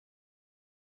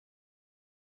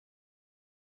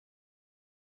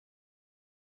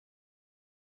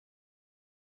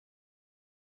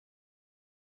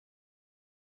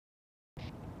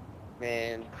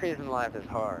Man, prison life is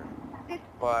hard.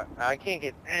 But I can't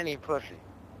get any pussy.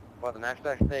 Well, the next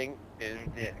best thing is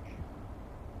dick.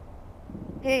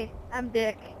 Hey, I'm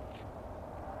Dick.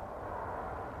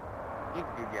 You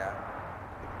got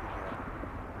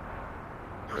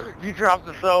it. You dropped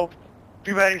the soap.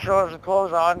 Too bad he still has his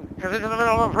clothes on, because it's in the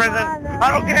middle of a prison.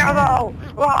 I don't care though!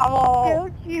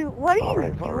 Don't you, what are you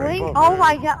doing? Oh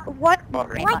my god, what? Stop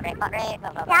violating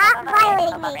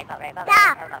me.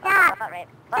 Stop. Wait,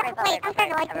 I'm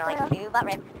starting to like this a little.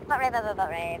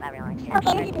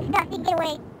 Okay, this is disgusting. Get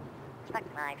away. Fuck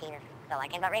my penis. So I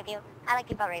can butt rape you. I like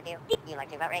to butt rape you. You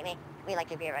like to butt rape me. We like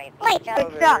to be raped. Wait, Stop.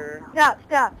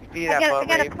 I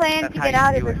got a plan to get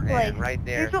out of this place. Right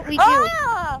there. Here's what we do.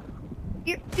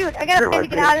 Dude, I got a plan to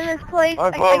get out of this place. I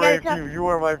I butt gotta raped tell you. You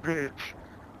are my bitch.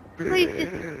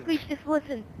 Please just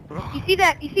listen. You see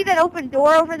that open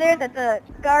door over there that the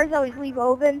guards always leave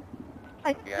open?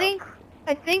 I think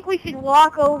we should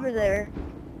walk over there.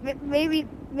 Maybe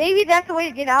that's the way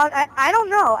to get out. I don't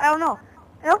know.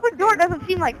 An open door doesn't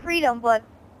seem like freedom, but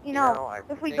you know,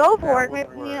 if we go for it, maybe,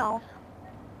 you know.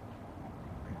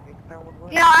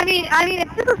 Yeah, I mean,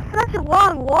 it's just such a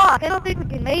long walk. I don't think we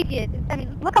can make it. I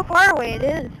mean, look how far away it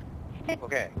is.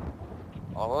 Okay.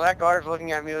 Although that guard's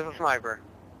looking at me with a sniper,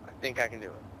 I think I can do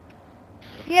it.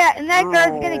 Yeah, and that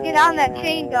guard's gonna get on that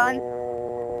chain gun.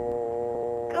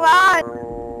 Come on!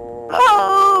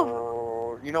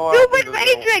 Oh! You know what? Stupid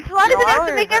Matrix! Why does it have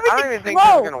to make everything slow? I don't even think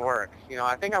this is gonna work. You know,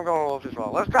 I think I'm going a little too slow.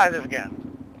 Let's try this again.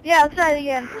 Yeah, let's try it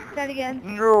again. Try it again.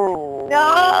 No!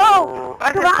 No!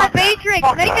 Come on, Matrix!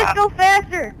 Make us go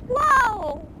faster!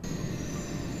 Whoa!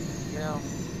 You know,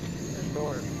 this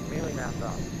door is really messed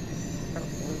up.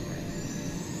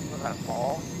 What's that, a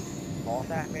ball? Ball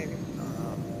sack, maybe?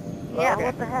 Yeah, Okay.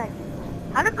 what the heck?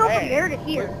 How to go from there to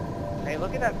here? Hey,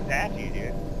 look at that statue,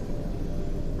 dude.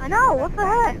 I know, what the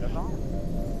heck?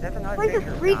 That's a This nice place is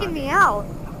picture of freaking Gandhi. me out.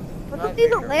 What's with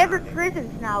these elaborate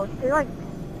prisons now? They're like...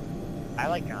 I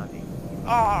like Gandhi.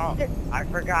 Oh, I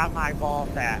forgot my ball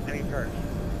sack. I mean, purse.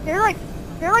 They're like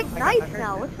nice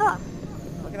now. What's up?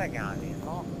 Look at that Gandhi. It's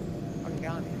all fucking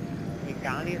Gandhi. I mean,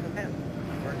 Gandhi is a pimp.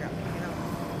 You know,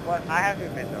 but I have to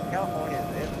admit though, California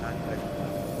is not good.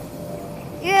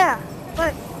 Yeah,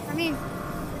 but I mean,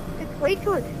 it's way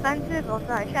too expensive. Oh,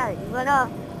 sorry, shot at you. But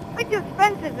way too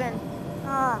expensive and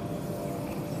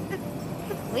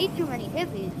just way too many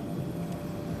hippies.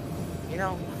 You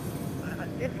know,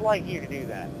 it's like you to do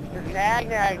that. Just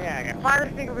nag. I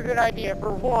finally think of a good idea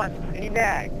for once, and you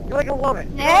nag. You're like a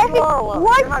woman. Nag? You are a woman.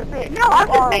 What? You're not a bitch. No, I'm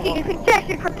You are just a making a woman.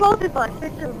 suggestion for both of us.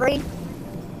 This is rape.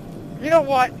 You know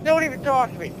what? Don't even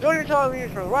talk to me. Don't even talk to me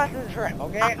for the rest of the trip,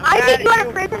 okay? I mad think at go you.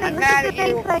 to prison I'm and mad listen to at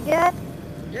you. things I get.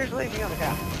 You're sleeping on the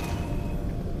couch.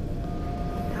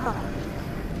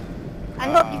 I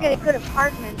hope you get a good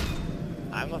apartment.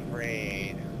 I'm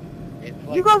afraid. It's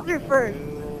like You go through first.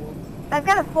 I've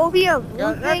got a phobia of Yeah,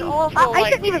 losing. that's also I like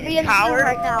shouldn't even be in the coward. room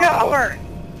right now. Coward!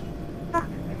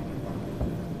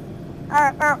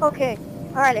 Alright, okay.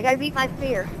 Alright, I gotta beat my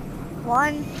fear.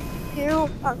 1, 2,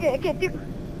 okay, do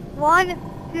 1,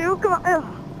 2, come on.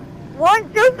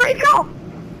 1, 2, 3, go!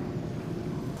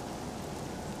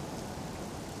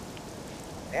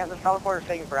 Damn, this teleporter's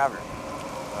taking forever.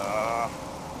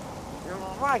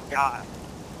 Oh my god.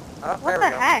 Oh, What there the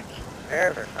we go. heck?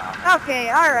 There's our stop. Okay,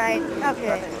 alright, That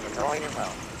okay. thing was annoying as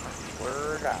hell.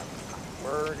 Word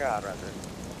God, rather.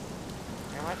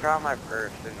 Damn, I dropped my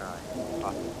purse, didn't I?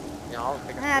 Oh, you know, I'll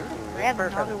pick up Nah, this. just This grab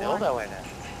purse has a another one. dildo in it.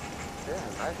 Yeah,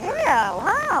 nice purse. Yeah,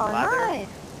 wow, Leather. nice.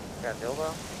 Got a dildo?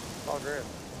 It's all good.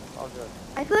 It's all good.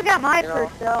 I still got my You know,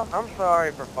 purse though. I'm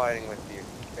sorry for fighting with you,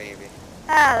 baby.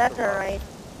 Ah, that's alright.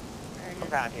 Come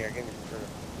down here, give me some food.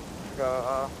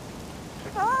 Go,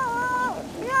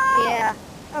 Yeah,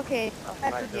 okay, I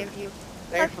nice forgive of you.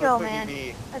 Thanks Let's for go, the quickie man.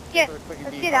 bee. Let's Thanks get for the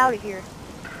quickie bee, out buddy. of here.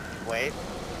 Wait.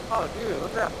 Oh, dude, look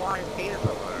at that flying penis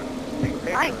over there. Take a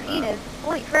picture Flying of that. penis.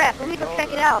 Holy crap, let me go check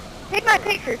it out. Take my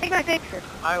picture, take my picture.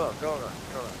 I will. Go on.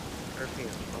 There's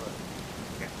penis. Hold on.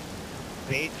 Okay.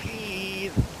 Say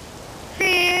cheese.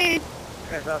 Cheese!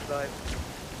 That's outside.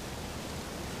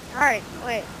 Alright,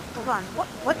 wait, hold on.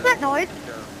 What's that noise? I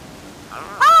don't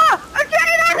know. Ah! A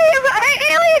giant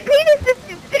alien penis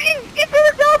system! Get to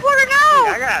the teleporter I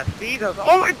now! gotta see those.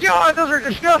 Oh my god, those are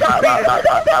disgusting Go, penises. go,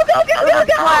 go, go, go, go, Those are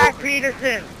go, black go!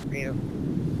 penises. Penis.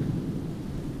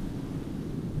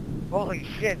 Holy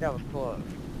shit, that was close.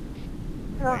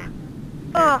 Ugh.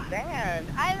 Sand.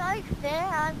 I like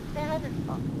sand. Sand is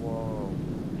fun. Whoa.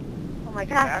 Oh my Is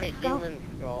that gosh, a human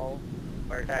skull?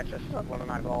 Or is that just one of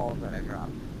my balls that I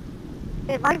dropped?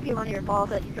 it might be one of your balls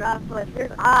that you dropped, but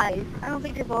there's eyes. I don't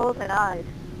think your balls had eyes.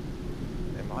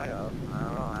 It Might have. I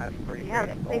don't know. That's pretty Yeah,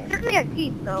 good. they certainly have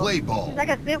teeth, though. Play ball. 'Cause I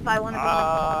got bit by one of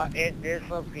them. It It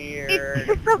disappeared.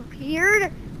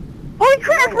 disappeared? Holy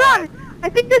crap, run! I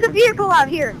think there's a vehicle out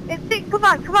here. Come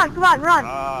on,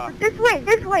 run. This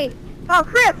way. Oh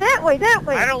crap, that way.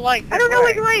 I don't like this I don't know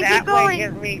which way, That keep going. way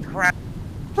gives me crap.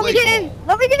 Let me get in.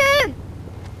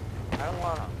 I don't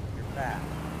wanna. You're fat.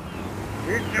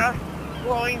 You're just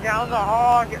slowing down the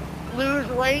hog. Lose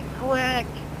weight quick.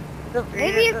 The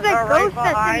Maybe it's penises that are right ghost that's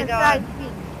in behind the us. side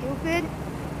being stupid.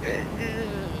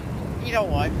 You know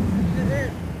what?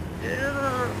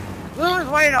 Lose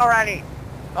weight already.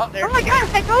 Oh, there Oh my she gosh,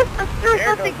 is. that ghost just threw There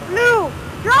something goes blue!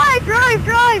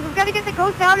 Drive! We've got to get the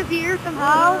ghost out of here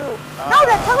somehow. No,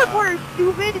 that teleporter's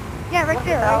stupid! Yeah, right Look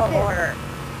there, at right there. teleporter.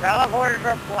 Teleporters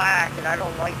are black, and I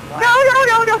don't like black.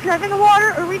 No, drive in the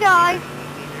water or we die.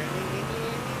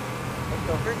 Let's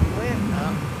go first win,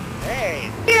 huh?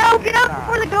 Hey. Get out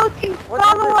before the ghost can What's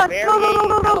follow this us.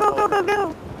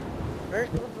 Go.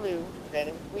 First it was blue, then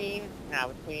it was queen, now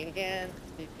it's queen again.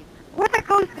 Where'd that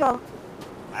ghost go?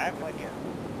 I have no idea.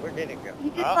 Where did it go? He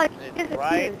just, like, it's disappeared.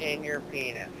 right in your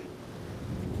penis.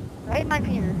 Right in my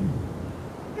penis.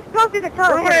 This ghost is a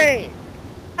teleporter. Hooray!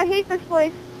 I hate this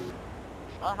place.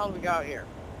 How the hell did we got here?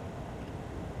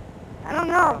 I don't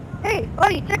know. Hey,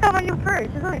 buddy, check out my new purse.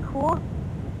 Isn't it cool?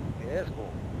 It is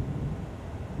cool.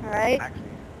 Alright. Actually.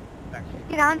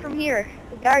 Get on from here.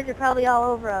 The guards are probably all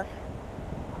over us.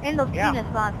 And those Yeah.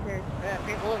 penis monsters. Yeah,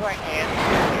 people look like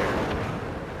ants here.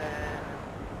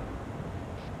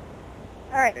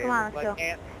 Alright, They come on, look let's like go.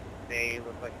 ants. They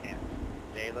look like ants.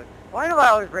 They look... Why do I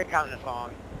always break out in a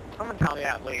song? Someone tell me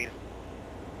that, please.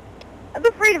 I'm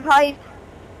afraid of heights.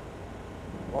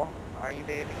 Well, are you,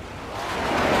 baby?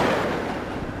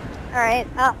 Alright,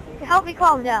 help me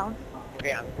calm down.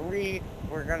 Okay, on 3,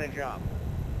 we're gonna jump.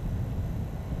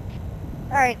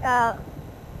 Alright, that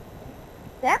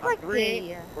On like 3,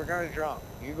 the... we're gonna jump.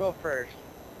 You go first,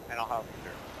 and I'll help you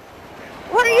through.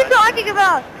 What are you talking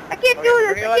about? I can't do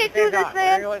we're this, gonna I go can't at the do same this, time. We're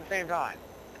gonna man. go at the same time.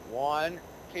 1,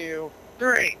 2,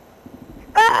 3.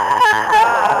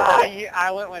 Ah!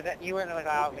 I went with it. You went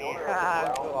without me.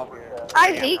 I'm still up here.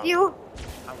 I hate you.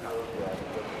 I'm coming.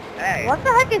 Hey. What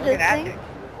the heck is look this at that thing?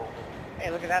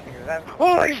 Hey, look at that thing. Is that...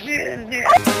 Holy shit!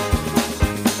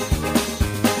 Yeah.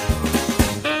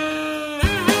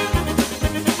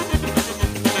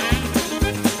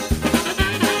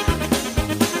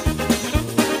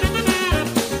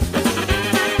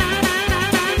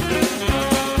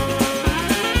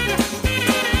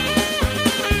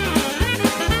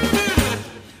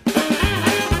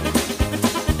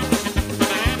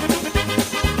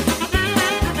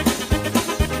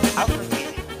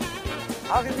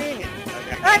 How convenient.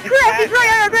 Okay. Ah, crap, he's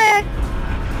right on our back!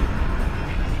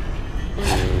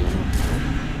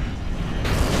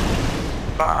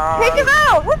 Take him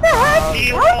out! What the heck?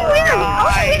 You How are you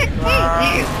die. in a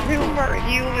cage? You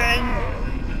superhuman.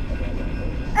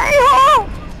 Hey, ho!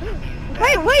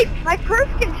 Wait, my purse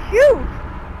can shoot!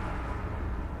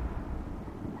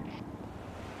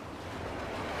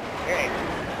 Okay,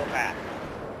 go back.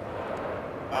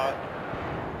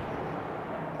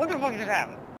 What the fuck just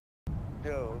happened?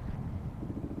 Dude.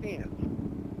 Penis.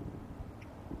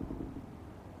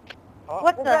 Oh,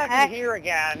 What we're the back heck? here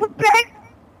again. Put back!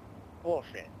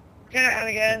 Bullshit.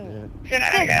 Shenanigans. This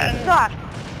Shenanigans. sucks!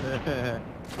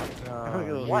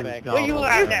 What? What are you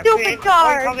laughing at? stupid bitch?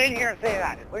 guard. Come in here and say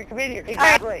that. Well, come in here.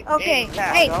 Alright, okay.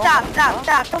 Hey, stop.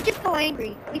 Don't get so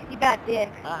angry. At least you got dick.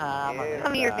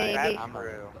 Come here, baby. That's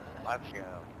true. Let's go.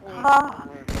 Oh,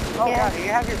 Oh yeah. god, do you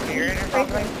have your beard or Break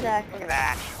something? my sack. Look at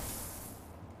that.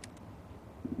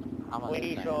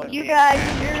 Please show us You the guys,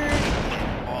 extent.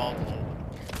 you're... Well,